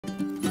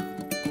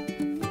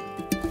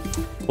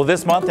Well,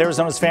 this month,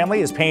 Arizona's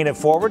Family is paying it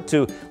forward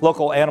to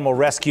local animal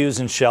rescues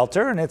and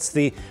shelter, and it's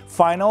the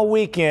final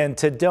weekend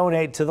to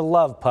donate to the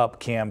Love Pup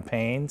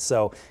campaign.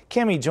 So,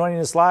 Kimmy joining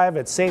us live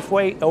at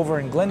Safeway over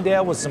in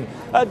Glendale with some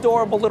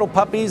adorable little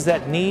puppies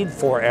that need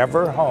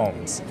forever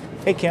homes.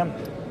 Hey, Kim.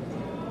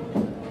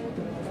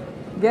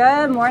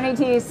 Good morning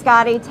to you,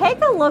 Scotty. Take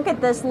a look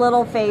at this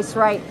little face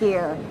right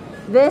here.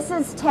 This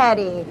is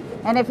Teddy,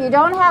 and if you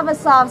don't have a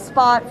soft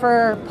spot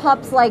for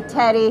pups like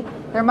Teddy,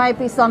 there might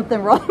be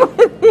something wrong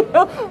with you.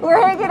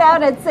 We're hanging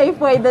out at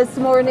Safeway this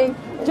morning.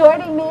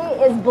 Joining me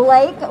is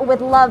Blake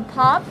with Love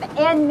Pup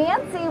and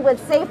Nancy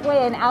with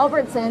Safeway and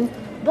Albertsons.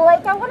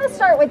 Blake, I want to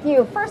start with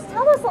you. First,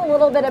 tell us a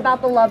little bit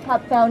about the Love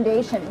Pup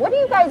Foundation. What do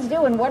you guys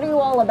do and what are you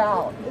all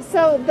about?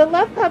 So the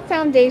Love Pup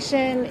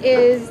Foundation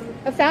is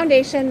a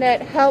foundation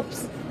that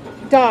helps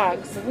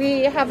dogs.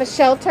 We have a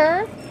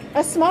shelter,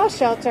 a small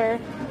shelter,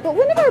 but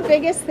one of our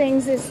biggest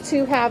things is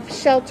to have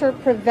shelter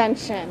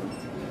prevention.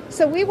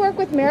 So we work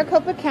with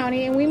Maricopa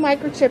County and we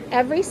microchip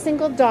every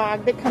single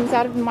dog that comes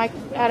out of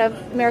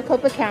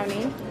Maricopa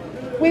County.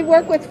 We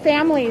work with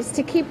families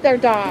to keep their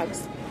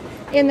dogs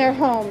in their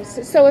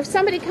homes. So if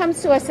somebody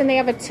comes to us and they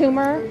have a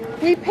tumor,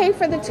 we pay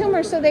for the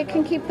tumor so they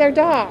can keep their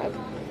dog.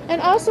 And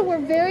also we're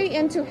very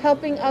into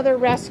helping other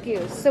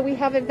rescues. So we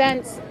have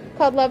events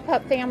called Love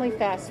Pup Family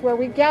Fest where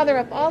we gather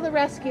up all the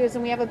rescues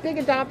and we have a big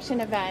adoption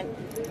event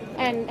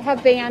and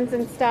have bands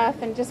and stuff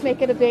and just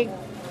make it a big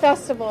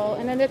festival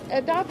and an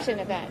adoption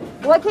event.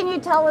 What can you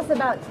tell us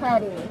about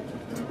Teddy?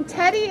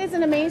 Teddy is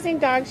an amazing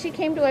dog. She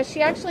came to us.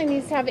 She actually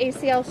needs to have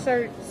ACL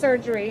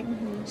surgery.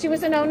 She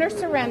was an owner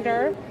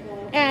surrender,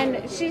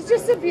 and she's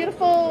just a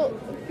beautiful,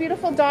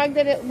 beautiful dog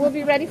that will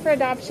be ready for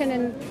adoption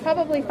in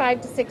probably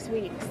 5 to 6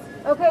 weeks.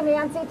 Okay,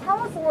 Nancy,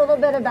 tell us a little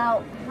bit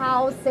about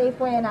how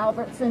Safeway and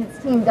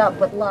Albertsons teamed up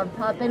with Love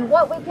Pup and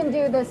what we can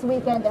do this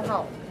weekend to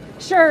help.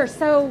 Sure.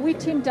 So we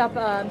teamed up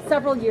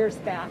several years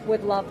back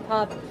with Love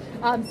Pup.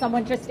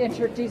 Someone just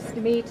introduced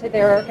me to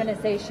their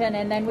organization,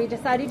 and then we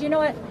decided, you know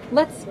what,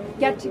 let's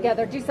get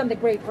together, do something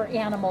great for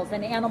animals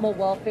and animal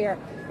welfare.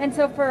 And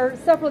so for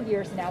several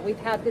years now, we've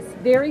had this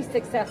very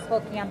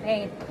successful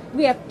campaign.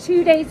 We have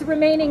 2 days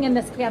remaining in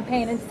this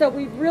campaign, and so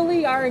we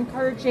really are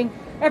encouraging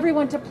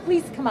everyone to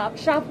please come out,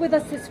 shop with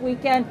us this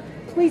weekend.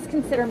 Please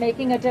consider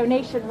making a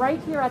donation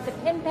right here at the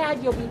pin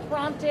pad. You'll be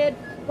prompted,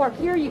 or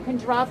here you can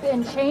drop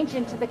in change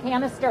into the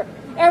canister.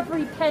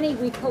 Every penny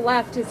we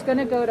collect is going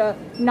to go to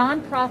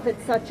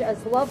nonprofits such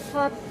as Love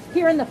Pup.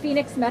 Here in the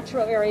Phoenix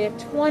metro area,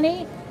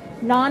 20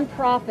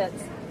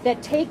 nonprofits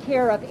that take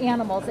care of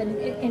animals and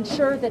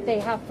ensure that they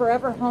have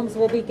forever homes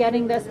will be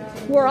getting this.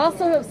 We're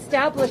also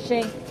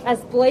establishing, as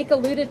Blake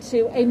alluded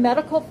to, a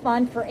medical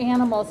fund for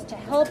animals to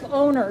help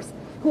owners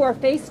who are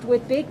faced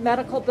with big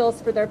medical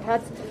bills for their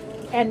pets.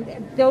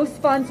 And those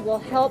funds will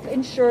help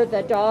ensure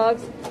the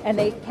dogs and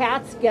the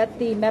cats get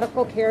the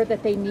medical care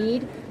that they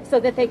need so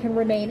that they can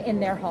remain in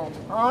their home.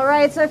 All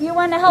right, so if you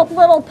want to help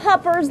little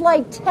puppers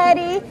like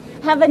Teddy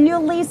have a new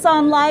lease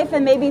on life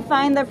and maybe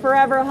find their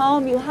forever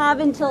home, you have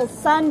until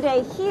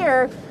Sunday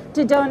here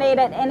to donate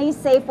at any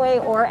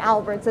Safeway or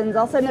Albertsons.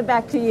 I'll send it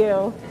back to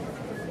you.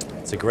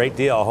 It's a great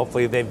deal.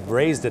 Hopefully they've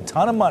raised a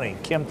ton of money.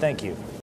 Kim, thank you.